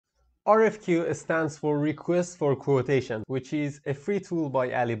RFQ stands for Request for Quotation, which is a free tool by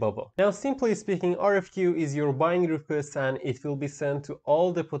Alibaba. Now, simply speaking, RFQ is your buying request and it will be sent to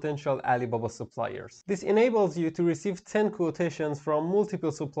all the potential Alibaba suppliers. This enables you to receive 10 quotations from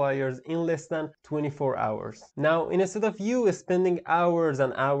multiple suppliers in less than 24 hours. Now, instead of you spending hours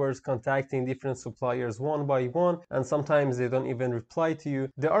and hours contacting different suppliers one by one, and sometimes they don't even reply to you,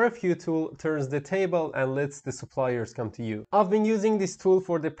 the RFQ tool turns the table and lets the suppliers come to you. I've been using this tool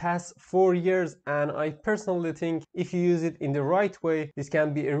for the past 4 years, and I personally think if you use it in the right way, this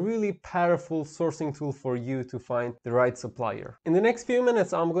can be a really powerful sourcing tool for you to find the right supplier. In the next few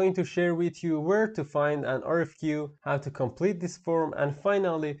minutes, I'm going to share with you where to find an RFQ, how to complete this form, and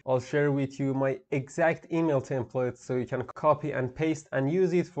finally, I'll share with you my exact email template so you can copy and paste and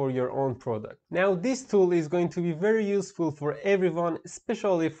use it for your own product. Now, this tool is going to be very useful for everyone,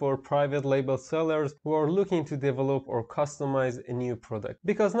 especially for private label sellers who are looking to develop or customize a new product,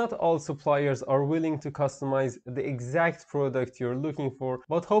 because not all suppliers are willing to customize the exact product you're looking for.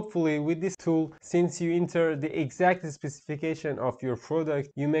 But hopefully with this tool, since you enter the exact specification of your product,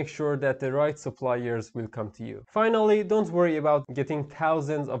 you make sure that the right suppliers will come to you. Finally, don't worry about getting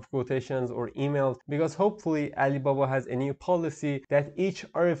thousands of quotations or emails, because hopefully Alibaba has a new policy that each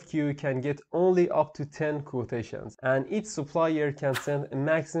RFQ can get only up to 10 quotations, and each supplier can send a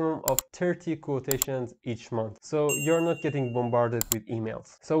maximum of 30 quotations each month, so you're not getting bombarded with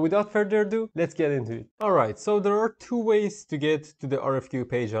emails. So without further ado, let's get into it. Alright, so there are two ways to get to the RFQ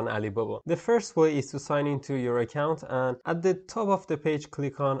page on Alibaba. The first way is to sign into your account, and at the top of the page,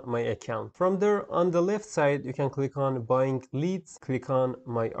 click on My Account. From there, on the left side, you can click on Buying Leads, click on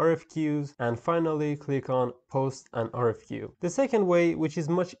My RFQs, and finally click on Post an RFQ. The second way, which is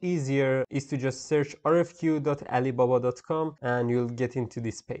much easier, is to just search rfq.alibaba.com and you'll get into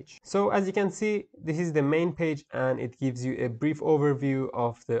this page. So as you can see, this is the main page and it gives you a brief overview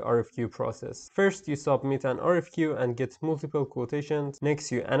of the RFQ process. First, you submit an RFQ and get multiple quotations. Next,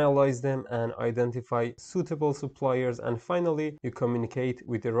 you analyze them and identify suitable suppliers, and finally you communicate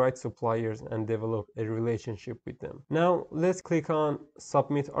with the right suppliers and develop a relationship with them. Now let's click on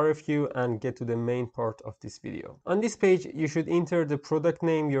Submit RFQ and get to the main part of this video. On this page, you should enter the product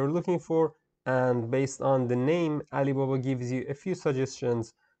name you're looking for, and based on the name, Alibaba gives you a few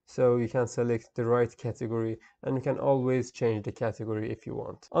suggestions, so you can select the right category, and you can always change the category if you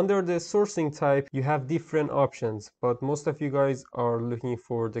want. Under the sourcing type, you have different options, but most of you guys are looking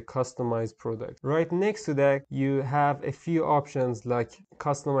for the customized product. Right next to that, you have a few options like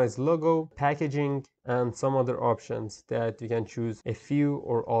customized logo, packaging, and some other options that you can choose a few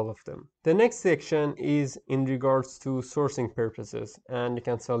or all of them. The next section is in regards to sourcing purposes, and you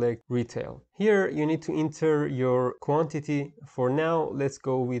can select retail. Here you need to enter your quantity. For now, let's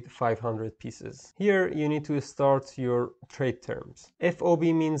go with 500 pieces. Here you need to start your trade terms. FOB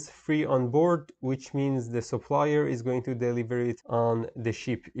means free on board, which means the supplier is going to deliver it on the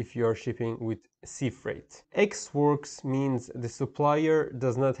ship if you are shipping with sea freight. Ex works means the supplier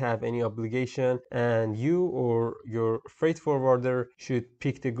does not have any obligation and you or your freight forwarder should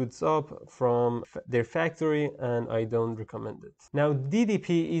pick the goods up from their factory, and I don't recommend it. Now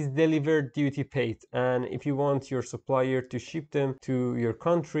DDP is delivered duty paid, and if you want your supplier to ship them to your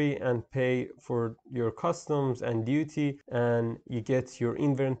country and pay for your customs and duty, and you get your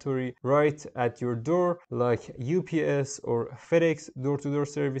inventory right at your door like UPS or FedEx door-to-door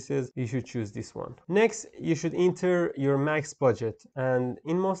services, you should choose this one. Next, you should enter your max budget, and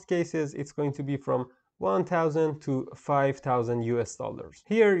in most cases it's going to be from 1,000 to 5,000 US dollars.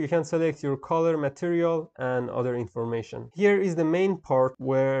 Here you can select your color, material, and other information. Here is the main part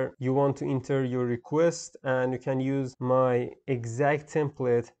where you want to enter your request, and you can use my exact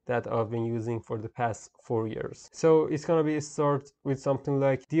template that I've been using for the past 4 years. So it's gonna be start with something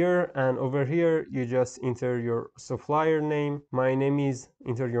like dear, and over here you just enter your supplier name. My name is,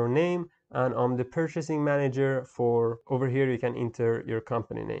 enter your name, and I'm the purchasing manager. For over here you can enter your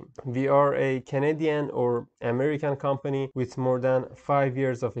company name. We are a Canadian or American company with more than 5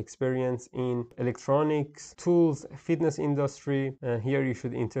 years of experience in electronics, tools, fitness industry, and here you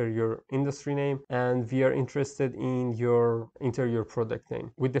should enter your industry name, and we are interested in enter your product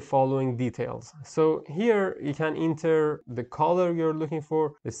name with the following details. So here you can enter the color you're looking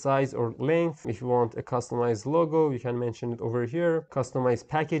for, the size or length. If you want a customized logo, you can mention it over here. Customized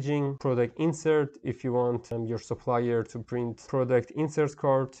packaging, product insert if you want your supplier to print product insert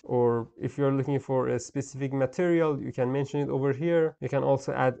card, or if you're looking for a specific material, you can mention it over here. You can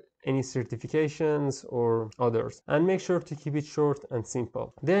also add any certifications or others, and make sure to keep it short and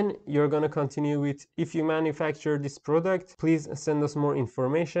simple. Then you're going to continue with, if you manufacture this product, please send us more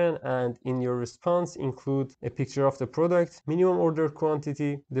information, and in your response include a picture of the product, minimum order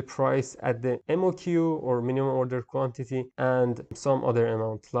quantity, the price at the MOQ or minimum order quantity, and some other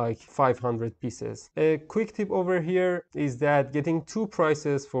amount like 500 pieces. A quick tip over here is that getting two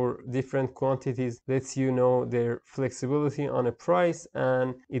prices for different quantities lets you know their flexibility on a price,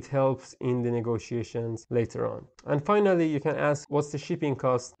 and it helps in the negotiations later on. And finally, you can ask what's the shipping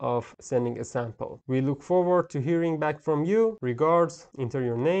cost of sending a sample. We look forward to hearing back from you. Regards, enter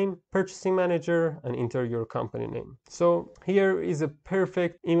your name, purchasing manager, and enter your company name. So here is a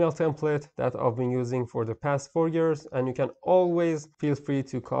perfect email template that I've been using for the past 4 years, and you can always feel free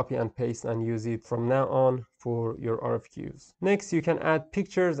to copy and paste and use it from now on for your RFQs. Next, you can add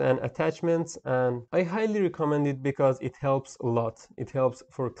pictures and attachments, and I highly recommend it because it helps a lot. It helps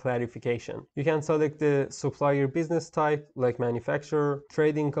for clarification. You can select the supplier business type like manufacturer,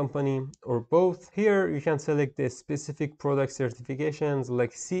 trading company, or both. Here you can select the specific product certifications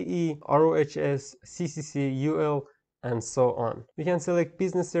like CE, ROHS, CCC, UL, and so on. You can select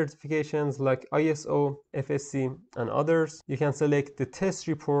business certifications like ISO, FSC, and others. You can select the test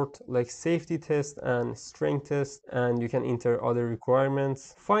report like safety test and strength test, and you can enter other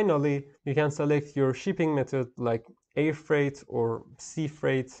requirements. Finally, you can select your shipping method like air freight or sea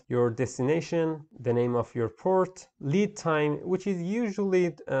freight, your destination, the name of your port, lead time, which is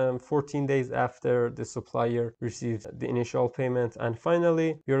usually 14 days after the supplier receives the initial payment, and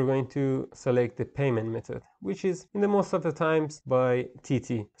finally you're going to select the payment method, which is in the most of the times by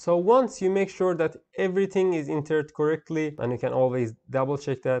TT. So once you make sure that everything is entered correctly, and you can always double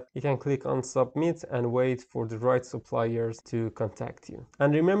check that, you can click on submit and wait for the right suppliers to contact you.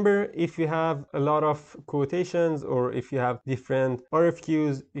 And remember, if you have a lot of quotations or if you have different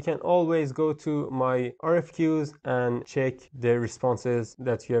RFQs, you can always go to my RFQs and check the responses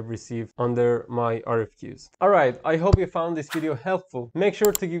that you have received under my RFQs. Alright, I hope you found this video helpful. Make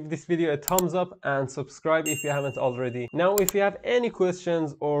sure to give this video a thumbs up and subscribe if you haven't already. Now, if you have any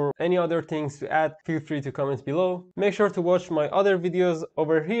questions or any other things to add, feel free to comment below. Make sure to watch my other videos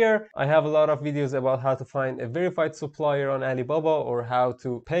over here. I have a lot of videos about how to find a verified supplier on Alibaba or how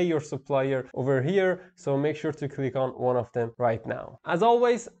to pay your supplier over here, so make sure to click on one of them right now. As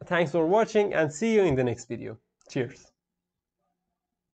always, thanks for watching and see you in the next video. Cheers.